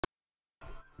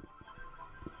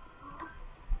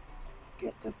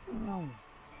Get the phone.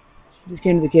 She just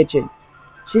came to the kitchen.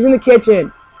 She's in the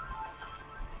kitchen.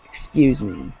 Excuse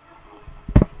me.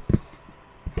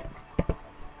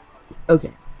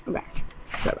 Okay, I'm back.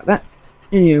 Sorry about that.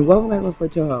 Anyway, welcome back to Let's Play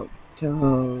Touhou.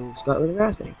 Touhou Scott with a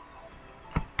grass thing.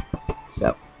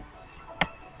 So.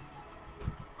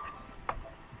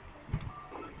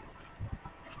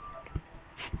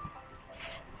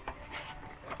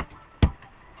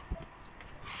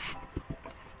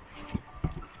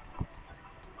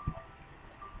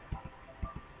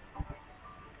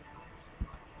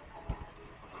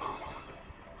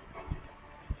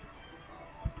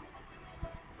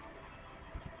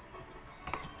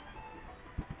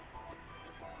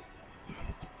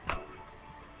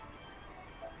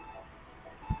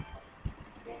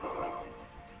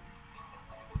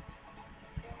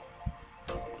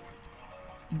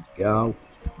 Let's go.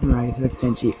 Alright, so that's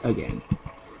Tenshi again.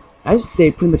 I just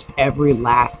say pretty much every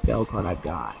last spell card I've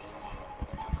got.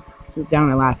 Since down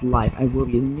my last life, I will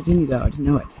be continue though, I just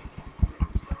know it.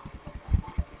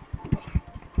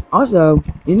 Also,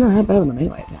 he's not that bad with the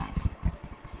melee attacks.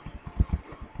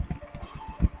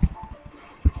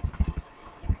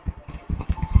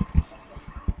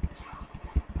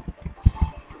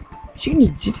 She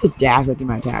just dash right through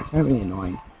my attacks. That's really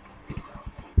annoying.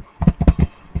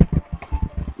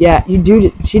 Yeah,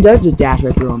 she does just dash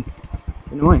right through them.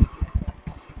 It's annoying.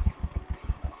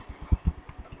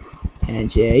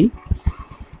 Tenshi.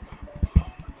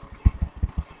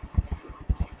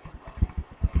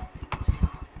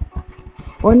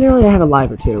 Ordinarily, I have a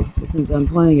life or two, but since I'm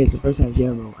playing it the first time as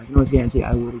Youmu, I can always guarantee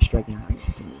I will be striking out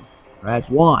against him. That's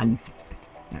one.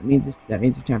 That means it's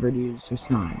time for her to use her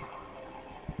sign.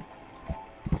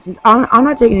 Since I'm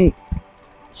not taking any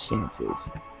chances.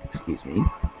 Excuse me.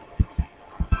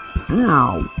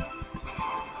 Ow.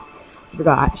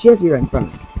 Forgot. She has to be right in front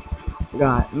of me.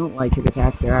 Forgot. I don't like his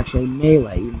attacks. They're actually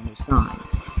melee, even though they're signs.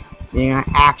 Meaning I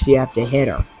actually have to hit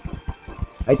her.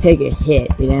 If I take a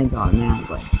hit, it ends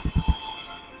automatically.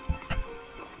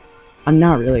 I'm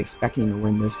not really expecting to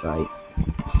win this fight.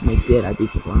 If I did, I'd be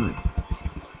surprised.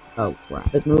 Oh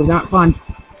crap, this move's not fun.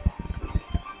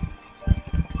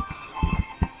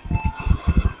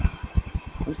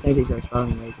 Those things are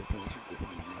spelling lasers.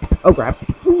 Oh crap.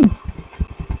 Ooh.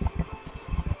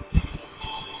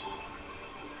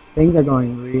 Things are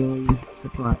going really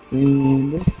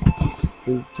surprising. This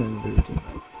is turning really too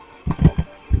right.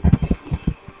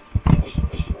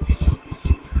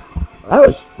 Well, that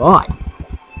was fun.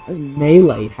 That was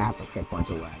melee half a hit points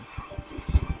away.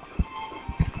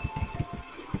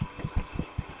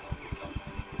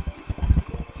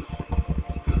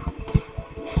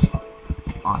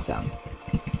 Awesome.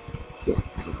 Yeah.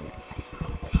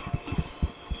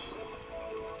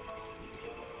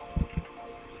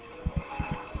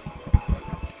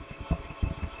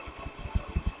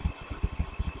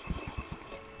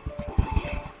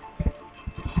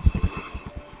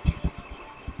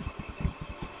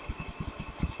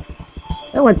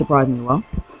 That went surprisingly well.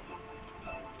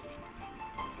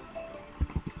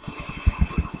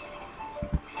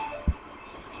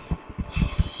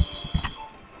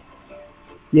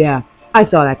 Yeah, I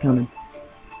saw that coming.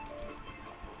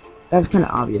 That was kind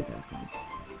of obvious that was coming.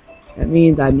 That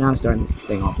means I'm now starting this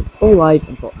thing off with full life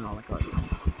and all my cards.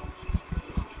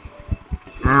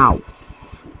 Ow.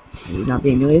 He's not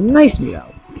being really nice to me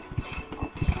though.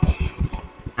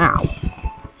 Ow.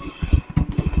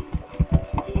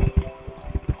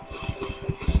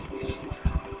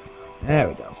 There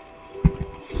we go.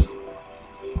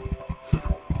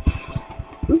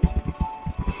 Oops.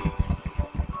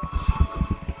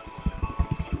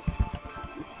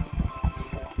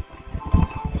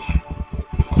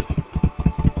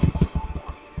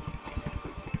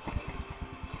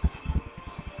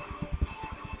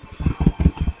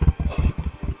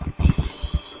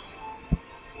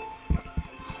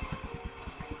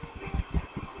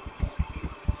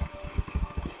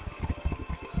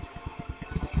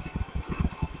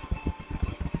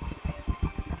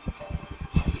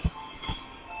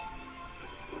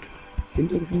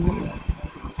 Didn't take a single hit.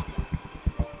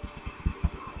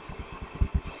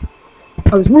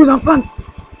 Oh, this move's not fun!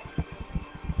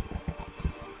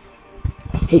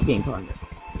 I hate being caught in this.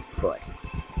 But,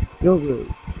 you're rude.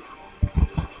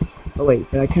 Oh wait,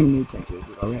 but I kind of knew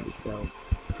Tenshi already, so...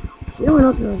 No one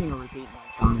else knows I'm gonna repeat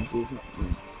my comments.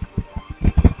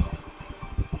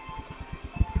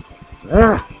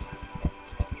 Ah!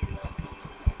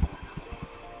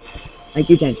 Thank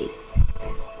you, Tenshi.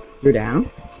 You're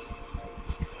down.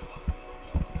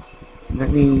 And that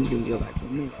means we can go back to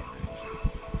the melee.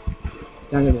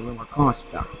 It's not gonna be a little more cost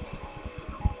stuff.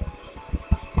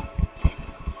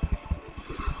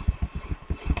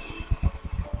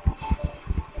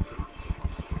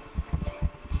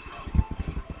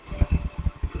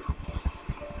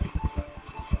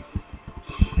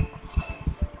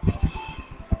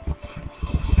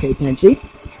 Okay, Tenshi.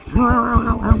 Ow, ow,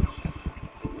 ow, ow, ow.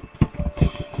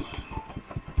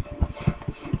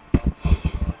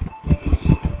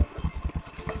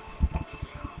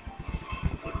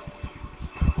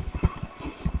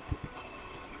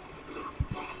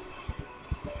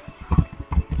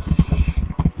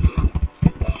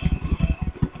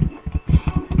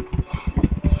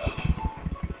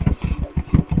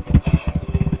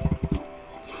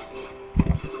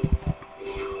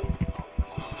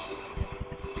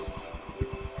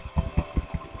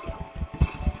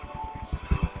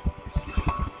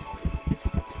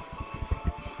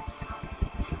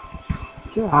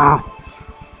 Ah.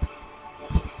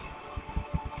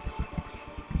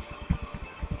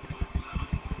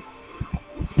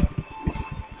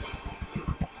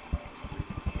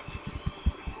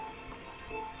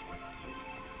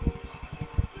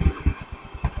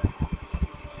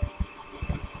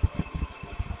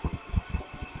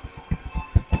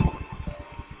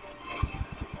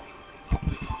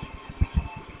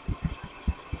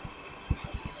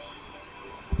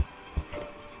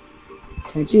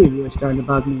 Tenshi, you are starting to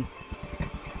bug me.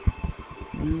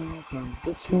 Now comes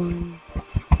this one.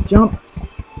 Jump!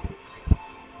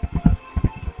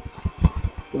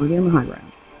 Gonna get on the high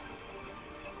ground.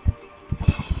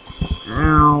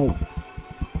 Ow!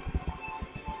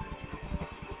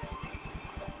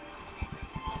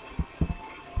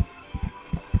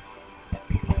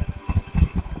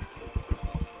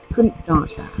 Couldn't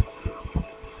dodge that.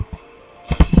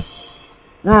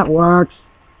 That works.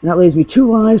 That leaves me 2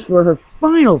 lives for her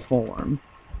final form.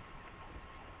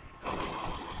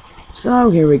 So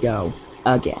here we go.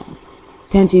 Again.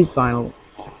 Tenshi's final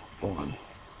form.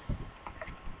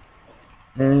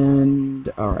 And,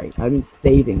 alright, I've been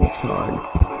saving this card.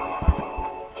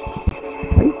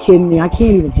 Are you kidding me? I can't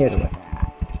even hit her with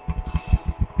that.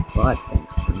 But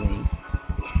thanks to me.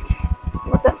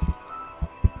 What the?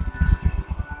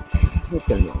 It's gonna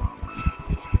be a long one.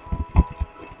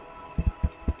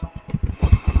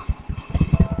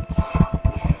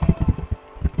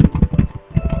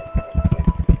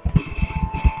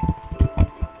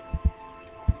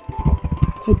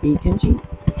 Take me, Tenshi.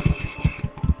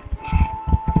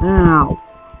 Ow.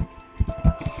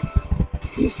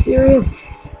 Are you serious?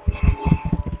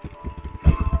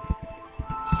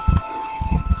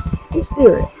 Are you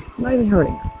serious? I'm not even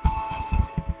hurting her.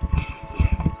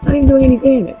 It's not even doing any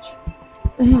damage.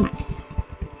 What the heck?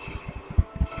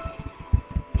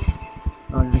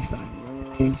 Oh, nice fine.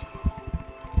 Rose.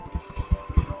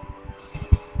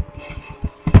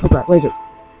 Oh crap, laser.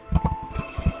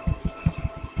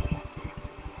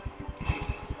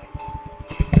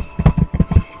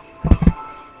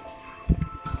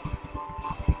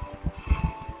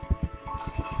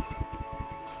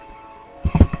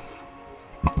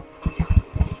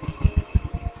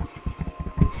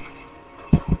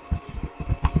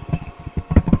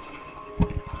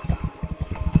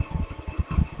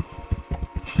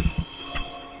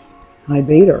 I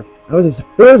beat her. That was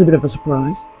a bit of a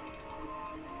surprise.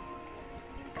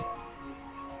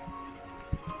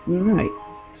 Alright,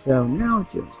 so now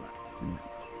it's yours left.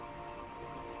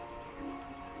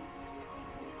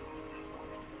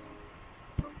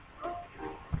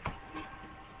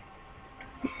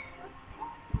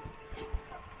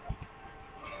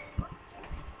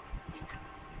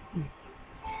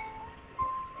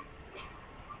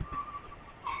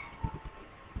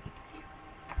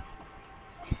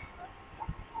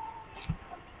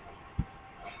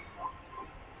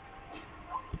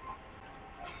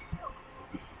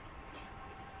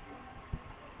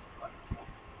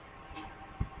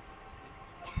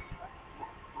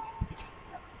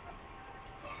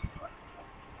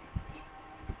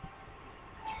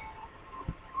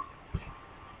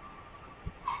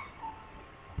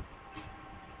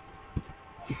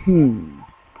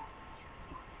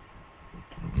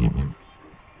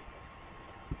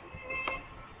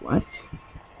 What?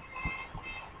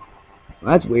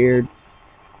 Well, that's weird.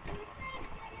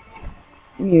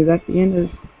 Anyway, that's the end of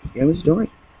Youmu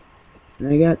story. And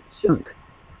I got Shunk,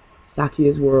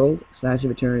 Sakuya's World, Slash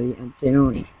of Eternity, and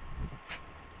Senoni.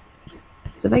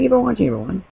 So thank you for watching, everyone.